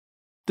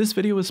This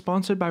video is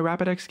sponsored by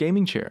RapidX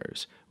Gaming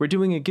Chairs. We're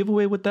doing a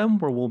giveaway with them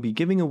where we'll be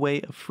giving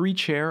away a free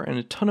chair and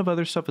a ton of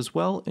other stuff as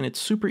well, and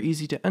it's super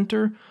easy to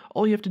enter.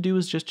 All you have to do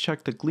is just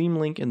check the Gleam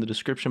link in the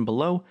description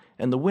below,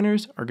 and the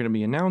winners are going to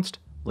be announced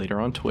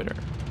later on Twitter.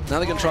 Now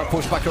they're going to try and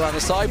push back around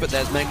the side, but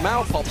there's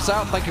Megmao, pops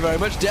out, thank you very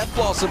much. Death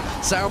Blossom,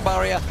 Sound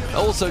Barrier,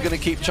 also going to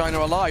keep China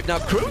alive. Now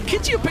Crew and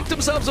Kitty have picked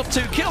themselves up 2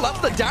 kills. That's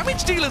the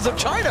damage dealers of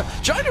China.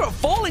 China are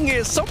falling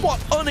here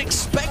somewhat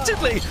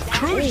unexpectedly.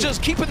 Crew's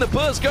just keeping the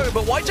burst going,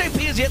 but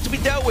YJP is yet to be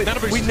dealt with.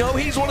 We know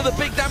he's one of the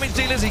big damage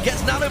dealers. He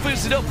gets nano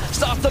boosted up,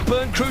 starts to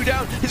burn Crew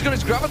down. He's got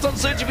his Graviton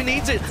Surge if he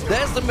needs it.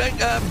 There's the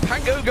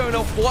Pango going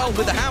off wild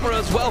with the hammer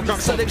as well.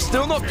 So they've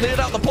still not cleared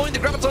out the point. The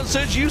Graviton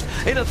Surge used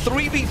in a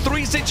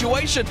 3v3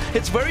 situation.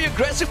 It's very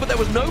aggressive, but there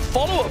was no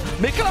follow-up.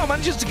 Mikhail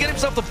manages to get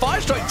himself the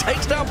fire strike,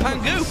 takes down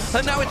Pangu,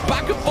 and now it's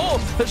back and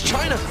forth as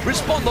China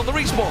respond on the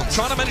respawn.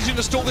 China managing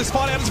to stall this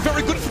fight out is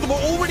very good for them.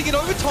 We're already in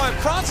overtime.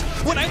 France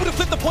weren't able to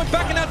flip the point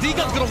back, and now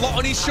D-Gun's got a lot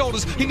on his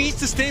shoulders. He needs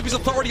to stamp his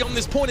authority on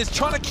this point as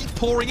China keep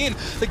pouring in.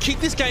 They keep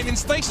this game in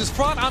stasis.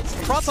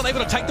 France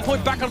unable to take the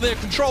point back under their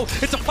control.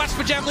 It's a flash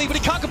for Jamlee, but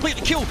he can't complete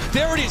the kill.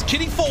 There it is.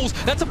 Kitty falls.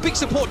 That's a big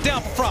support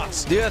down for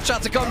France. The Earth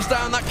Shatter comes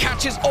down. That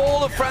catches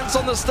all of France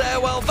on the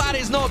stairwell. That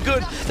is not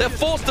good. They're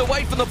forced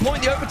away from the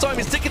point. The overtime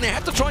is ticking. They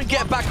have to try and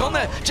get back on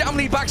there.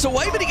 Jamlee backs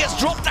away, but he gets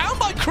dropped down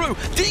by Crew.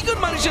 D-Gun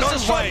manages to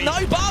strike.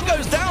 Naibar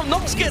goes down.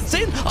 Nox gets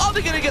in. Are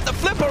they going to get the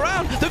flip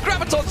around? The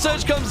Graviton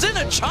Surge comes in,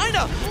 and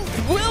China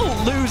will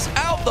lose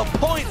out the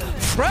point.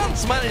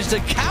 France managed to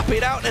cap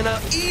it out in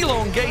an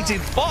elongated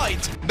fight.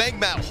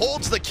 Megmao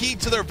holds the key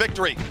to their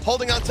victory,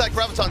 holding on to that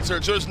Graviton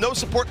Surge. There's no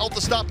support ult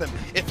to stop him.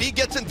 If he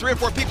gets in 3 or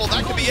 4 people,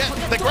 that could be it.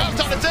 The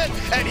Graviton is in,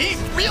 and he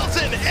reels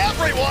in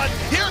everyone.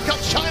 Here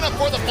comes China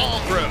for the fall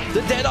through.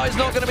 The Deadeye's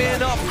not going to be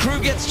enough. Crew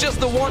gets just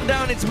the 1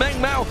 down. It's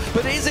Megmao,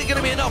 but is it going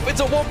to be enough?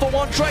 It's a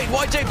 1-for-1 trade.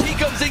 YJP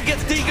comes in,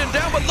 gets D-Gun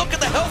down, but look at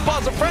the health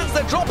bars of France.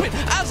 They're dropping,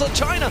 as are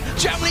China.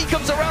 Jamlee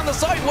comes around the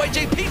side.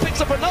 YJP picks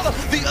up another.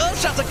 The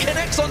Earth Shatter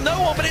connects on no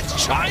one, but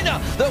it's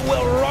China that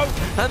will rope,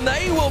 and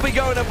they will be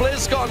going to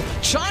BlizzCon.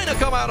 China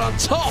come out on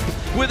top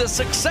with a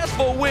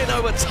successful win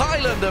over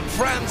Thailand and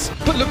France.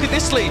 But look at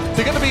this lead.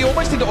 They're going to be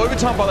almost into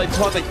overtime by the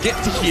time they get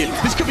to here.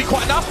 This could be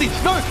quite nasty.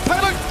 No,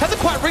 Payload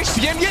hasn't quite reached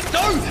the end yet.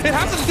 No, it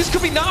hasn't. This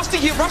could be nasty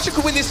here. Russia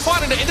could win this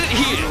fight and end it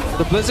here.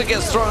 The Blizzard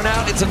gets thrown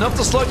out. It's enough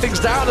to slow things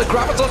down. The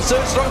Graviton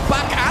Surge thrown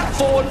back and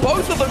forward.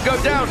 Both of them go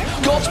down.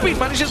 Godspeed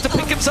manages to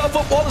pick himself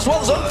up as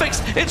well as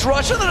Unfixed. It's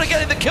Russia that are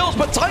getting the kills,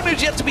 but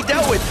Taimu's yet to be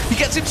dealt with. He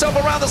gets himself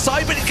around the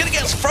side, but he's going to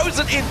get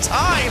frozen in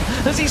time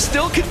as he's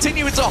still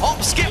continuing to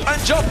hop, skip,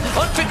 and jump.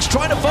 Unfixed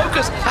trying to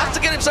focus, has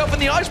to get himself in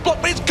the ice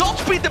block, but it's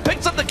Godspeed that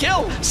picks up the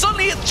kill.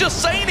 Suddenly it's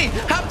just Zany,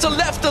 have to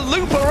left the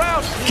loop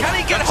around. Can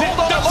he get hold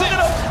on it long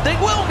enough? They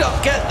will not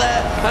get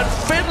there, and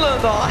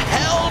Finland are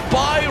held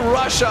by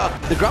Russia.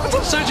 The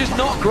Graviton Surge is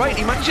not great.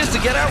 He manages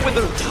to get out with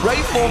the Ray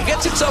form,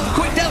 gets himself a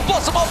quick Death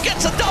Blossom off,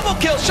 gets a double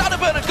kill.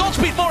 Shadowburn and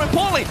Godspeed more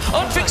importantly.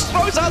 Unfixed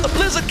throws out the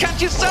Blizzard,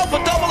 catches himself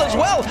a double as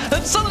well,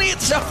 and suddenly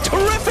it's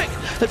terrific.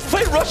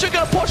 Russia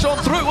going to push on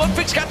through.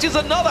 Unfixed catches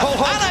another.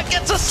 Anna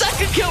gets a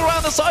second kill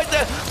around the side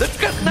there. The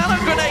nano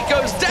grenade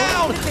goes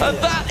down, and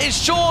that is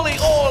surely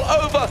all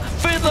over.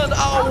 Finland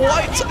are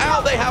wiped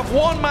out. They have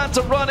 1 man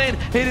to run in.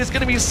 It is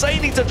going to be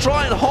Zany to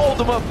try and hold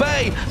them at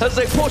bay as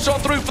they push on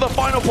through for the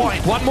final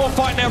point. One more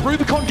fight now.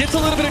 Rubicon gets a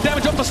little bit of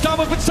damage off the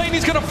starboard, but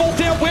Zany's going to fall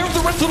down. Where are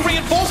the rest of the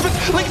reinforcements?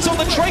 Link's on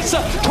the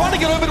Tracer, trying to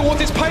get over towards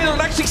this payload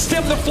and actually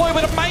stem the flow,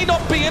 but it may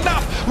not be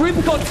enough.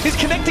 Rubicon is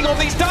connecting on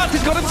these darts.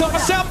 He's got himself a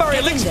sound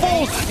barrier. Lynx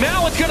falls.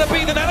 Now it's going to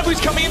be the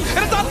Nanoboost coming in,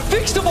 and it's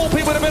Unfixed of all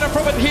people to benefit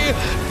from it here.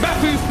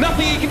 Mapu,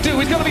 nothing he can do.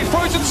 He's going to be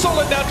frozen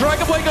solid now.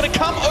 Dragonblade going to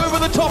come over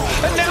the top,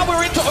 and now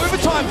we're into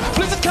overtime.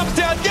 Blizzard comes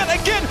down yet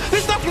again.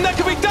 There's nothing that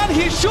can be done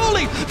here.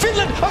 Surely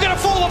Finland are going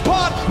to fall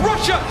apart.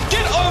 Russia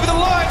get over the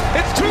line.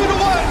 It's 2-1,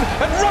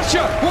 and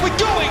Russia will be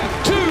going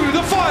to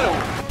the final.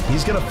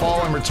 He's going to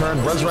fall in return.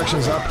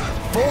 Resurrection's up.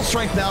 Full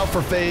strength now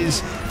for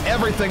FaZe.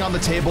 Everything on the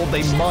table.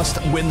 They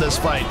must win this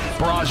fight.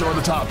 Barrage over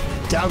the top.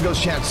 Down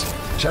goes Chance.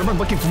 Shadowburn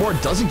looking for more,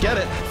 doesn't get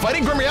it.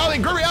 Fighting Grim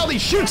Reality. Grim Reality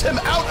shoots him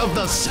out of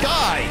the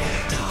sky.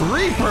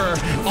 Reaper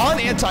on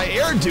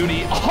anti-air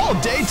duty all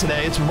day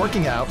today. It's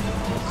working out.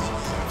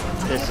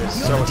 This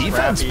is so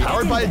defense scrappy.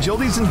 Powered by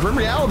Agilities and Grim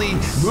Reality.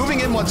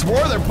 Moving in once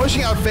more. They're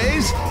pushing out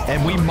FaZe,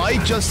 and we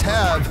might just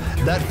have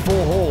that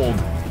full hold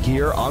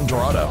here on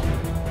Dorado.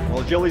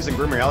 Well, Agilities and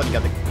Grim Reality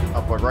got the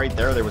up right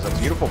there. There was a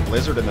beautiful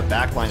Blizzard in the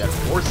backline that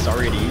forced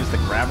Zarya to use the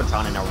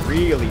Graviton in a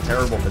really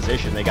terrible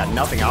position. They got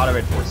nothing out of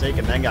it.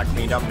 Forsaken then got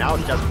cleaned up. Now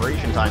it's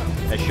desperation time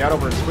as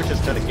Shadowburn switches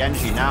to the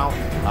Genji. Now,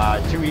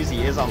 Too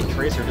Easy is on the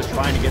Tracer, just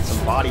trying to get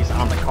some bodies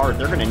on the card.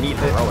 They're going to need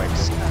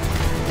heroics.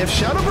 If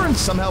Shadowburn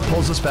somehow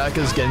pulls us back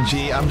as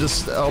Genji, I'm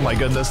just, oh my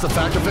goodness, the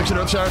Factor Fiction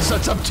Earthshatter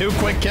sets up 2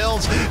 quick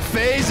kills.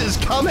 FaZe is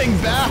coming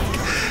back.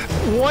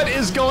 What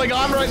is going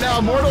on right now?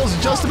 Immortals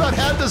just about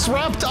had this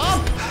wrapped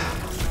up.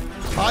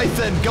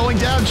 Python going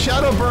down,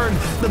 Shadowburn,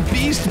 the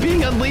beast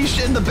being unleashed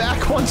in the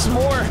back once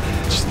more.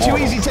 Just Too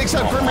Easy takes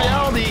out Grim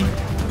Reality.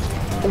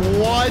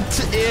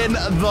 What in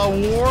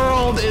the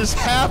world is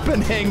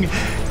happening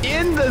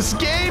in this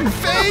game?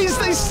 FaZe,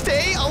 they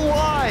stay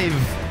alive.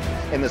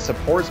 In the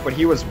supports, but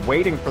he was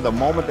waiting for the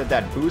moment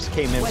that boost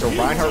came in so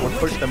Reinhardt would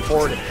push them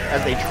forward.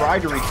 As they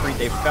tried to retreat,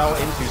 they fell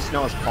into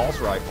Snow's pulse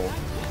rifle.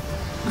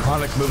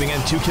 Chronic moving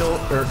in, 2 kill,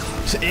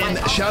 in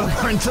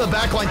Shadowborn to the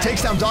backline,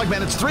 takes down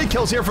Dogman. It's 3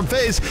 kills here from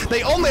FaZe.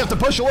 They only have to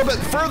push a little bit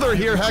further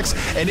here, Hex,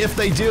 and if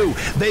they do,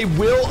 they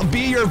will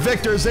be your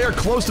victors. They are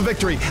close to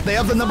victory. They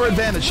have the number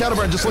advantage.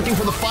 Shadowborn just looking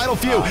for the final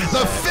few.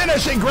 The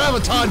finishing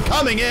Graviton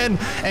coming in,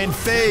 and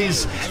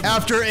FaZe,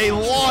 after a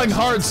long,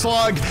 hard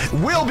slog,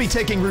 will be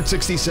taking Route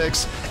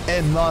 66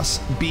 and thus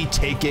be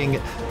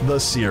taking the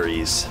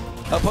series.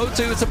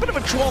 Oppo2, it's a bit of a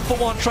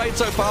 12-for-1 trade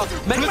so far.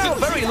 Making out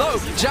very low.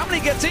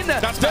 Germany gets in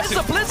there. There's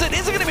the Blizzard.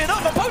 Is it going to be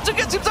enough? Oppo2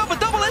 gets himself a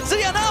double NC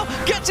now.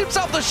 Gets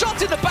himself the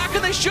shot in the back,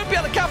 and they should be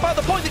able to cap out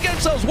the point. They get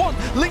themselves one.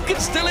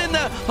 Lincoln's still in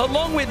there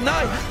along with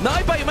Nye.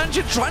 Nye, by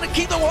mention, trying to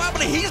keep them away,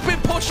 but he's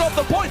been pushed off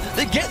the point.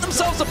 They get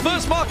themselves the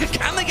first marker.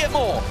 Can they get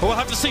more? We'll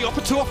have to see.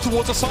 Oppo2 up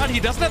towards the side. He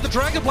doesn't have the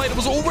Dragon Blade. It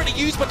was already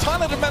used, but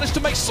Thailand have managed to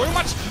make so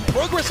much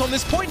progress on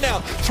this point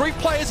now. 3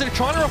 players that are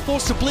trying to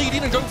forced to bleed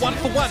in and go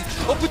 1-for-1.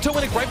 Oppo2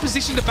 in a great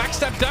position to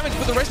backstab damage,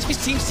 but the rest of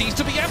his team seems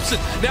to be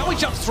absent. Now he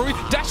jumps through,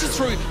 dashes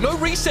through, no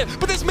reset,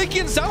 but there's Mickey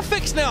and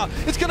Zalfix now.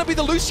 It's going to be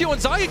the Lucio and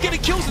Zaya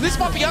getting kills, and this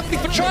might be happening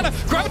for China.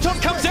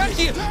 Graviton comes out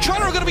here.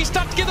 China are going to be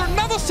stuck together.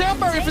 Another sound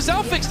barrier for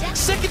Zalfix.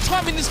 Second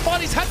time in this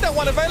fight he's had that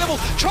one available.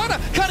 China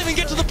can't even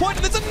get to the point,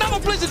 and there's another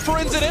Blizzard for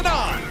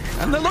NZNR.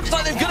 And it looks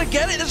like they're going to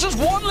get it. There's just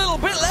one little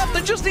bit left.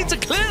 They just need to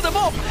clear them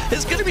off.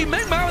 It's going to be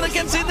Mengmao that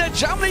gets in there.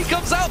 Germany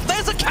comes out.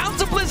 There's a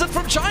counter Blizzard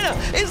from China.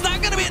 Is that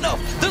going to be enough?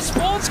 The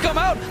spawns come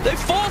out. They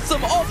force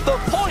them off the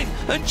point.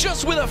 And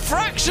just with a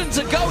fraction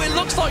to go, it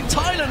looks like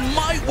Thailand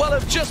might well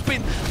have just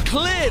been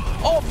cleared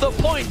off the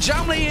point.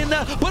 Germany in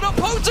there. But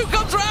Oppo2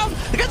 comes around.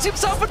 Gets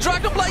himself a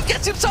Dragon Blade.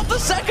 Gets himself the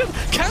second.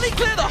 Can he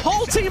clear the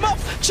whole team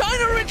off?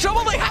 China are in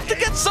trouble. They have to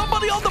get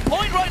somebody on the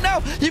point right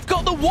now. You've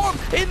got the one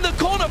in the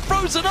corner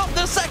frozen up.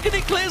 The second he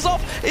clears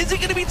off, is he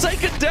going to be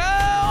taken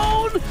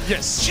down?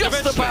 Yes, just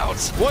eventually. about.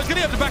 Well, he's going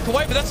to have to back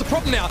away, but that's the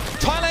problem now.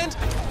 Thailand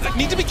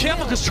need to be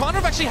careful because China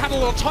have actually had a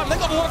lot of time. They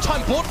got a lot of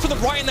time bought for the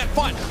right in that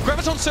fight.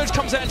 Graviton Surge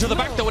comes out into the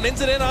back though, and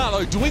NZNR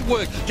though doing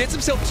work, gets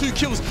himself 2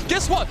 kills.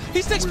 Guess what?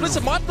 His next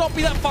Blizzard might not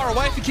be that far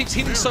away if he keeps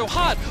hitting so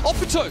hard.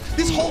 Oppo2,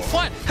 this whole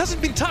fight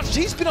hasn't been touched.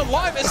 He's been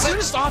alive as soon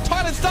as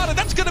Thailand started.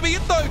 That's going to be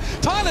it though.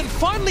 Thailand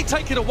finally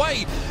take it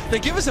away. They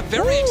give us a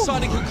very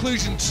exciting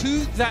conclusion to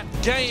that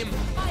game.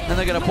 And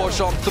they're going to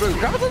push on through.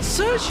 Graviton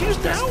Surge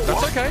used now.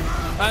 That's okay.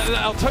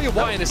 I'll tell you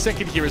why in a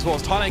second here as well.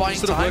 As Thailand can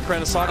sort of work around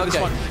the side of this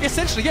one.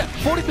 Essentially, yeah,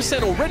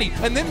 40% already,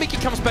 and then Mickey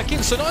comes back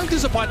in. So not only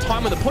does it buy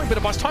time on the point, but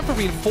it buys time for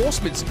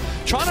reinforcements.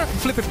 China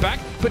flip it back,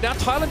 but now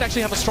Thailand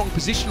actually have a strong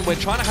position where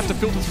China have to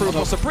filter through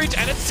across the bridge,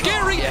 and it's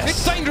scary.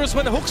 It's dangerous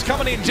when the hook's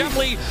coming in.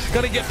 Jamli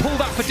going to get pulled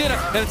up for dinner,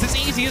 and it's as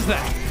easy as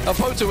that.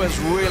 Oppo2 has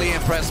really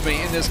impressed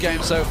me in this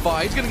game so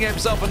far. He's going to get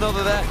himself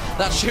another there.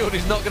 That shield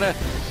is not going to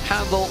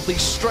handle the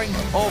strength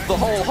of the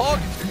whole hog.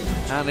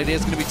 And it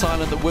is going to be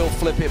Thailand that will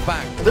flip it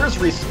back. There's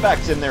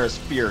respect in their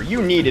Spear.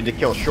 You needed to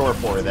kill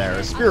Shore4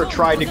 there. Spear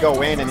tried to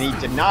go in and he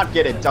did not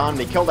get it done.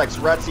 They killed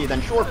Xretzi, then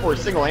Shore4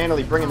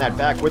 single-handedly bringing that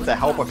back with the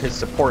help of his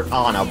support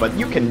Ana. But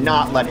you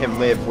cannot let him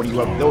live when you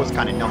have those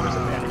kind of numbers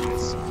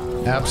advantages.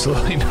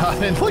 Absolutely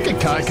not. And look at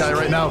Kai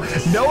right now.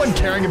 No one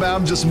caring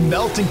about him, just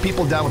melting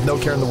people down with no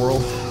care in the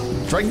world.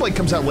 Dragonblade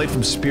comes out late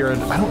from Spirit.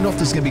 I don't know if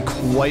this is going to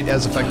be quite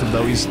as effective,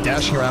 though. He's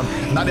dashing around,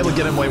 not able to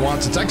get him what he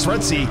wants. It's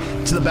Xretzi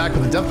to the back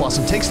with the Death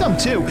Blossom. Takes down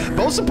 2.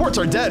 Both supports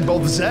are dead.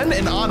 Both Zen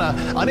and Ana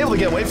unable to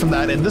get away from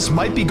that, and this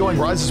might be going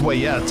Rise's way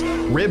yet.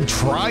 Rib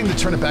trying to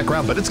turn it back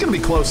around, but it's going to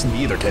be close in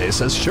either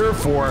case, as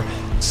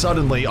Sure4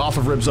 suddenly, off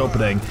of Rib's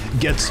opening,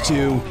 gets 2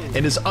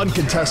 and is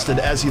uncontested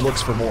as he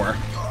looks for more.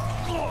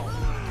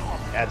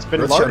 It's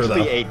been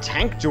largely a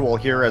tank duel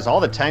here as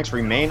all the tanks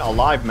remain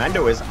alive.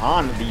 Mendo is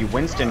on the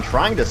Winston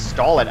trying to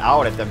stall it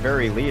out at the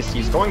very least.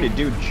 He's going to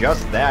do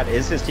just that.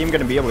 Is his team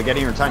going to be able to get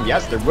here in time?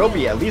 Yes, there will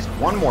be at least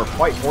one more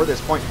fight for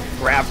this point.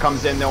 Grab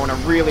comes in though and a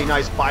really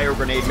nice fire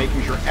grenade,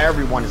 making sure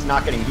everyone is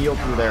not getting healed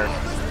through there.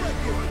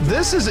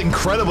 This is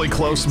incredibly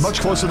close, much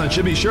closer than it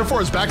should be.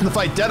 Sure4 is back in the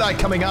fight. Deadeye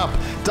coming up.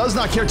 Does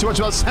not care too much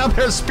about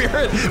Soundbear's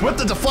Spirit with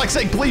the deflect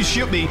saying, please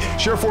shoot me.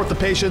 Sure4 with the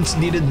patience,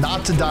 needed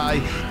not to die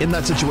in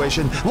that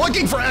situation.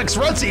 Looking for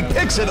Xretzi,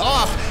 picks it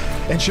off.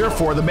 And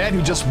Sure4, the man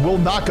who just will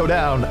not go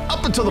down,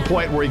 up until the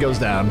point where he goes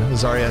down.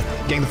 Zarya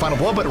getting the final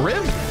blow, but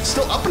Rib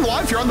still up and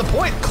alive here on the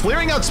point,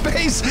 clearing out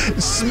space,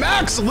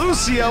 smacks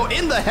Lucio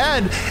in the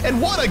head.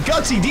 And what a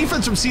gutsy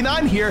defense from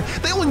C9 here.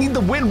 They only need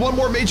to win one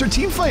more major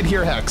team fight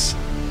here, Hex.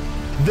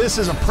 This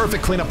is a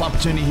perfect cleanup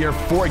opportunity here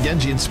for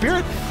Genji, and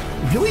Spirit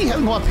really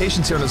having a lot of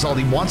patience here on his ult.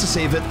 He wants to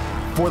save it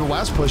for the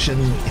last push, and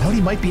you know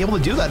he might be able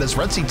to do that as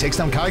Red Sea takes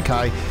down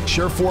Kai.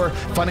 Surefour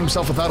finding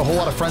himself without a whole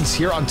lot of friends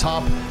here on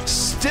top.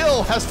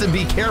 Still has to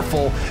be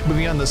careful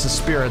moving on. This is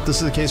Spirit.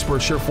 This is a case where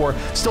Surefour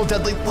still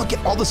deadly. Look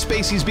at all the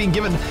space he's being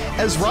given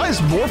as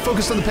Rise more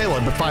focused on the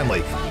payload, but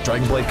finally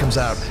Dragon Blade comes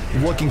out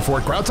looking for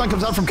it. Groudon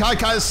comes out from Kai.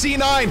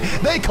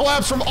 C9. They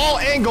collapse from all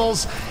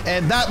angles,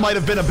 and that might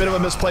have been a bit of a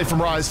misplay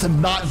from Rise to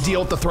not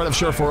deal with the threat of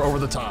Surefour over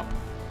the top.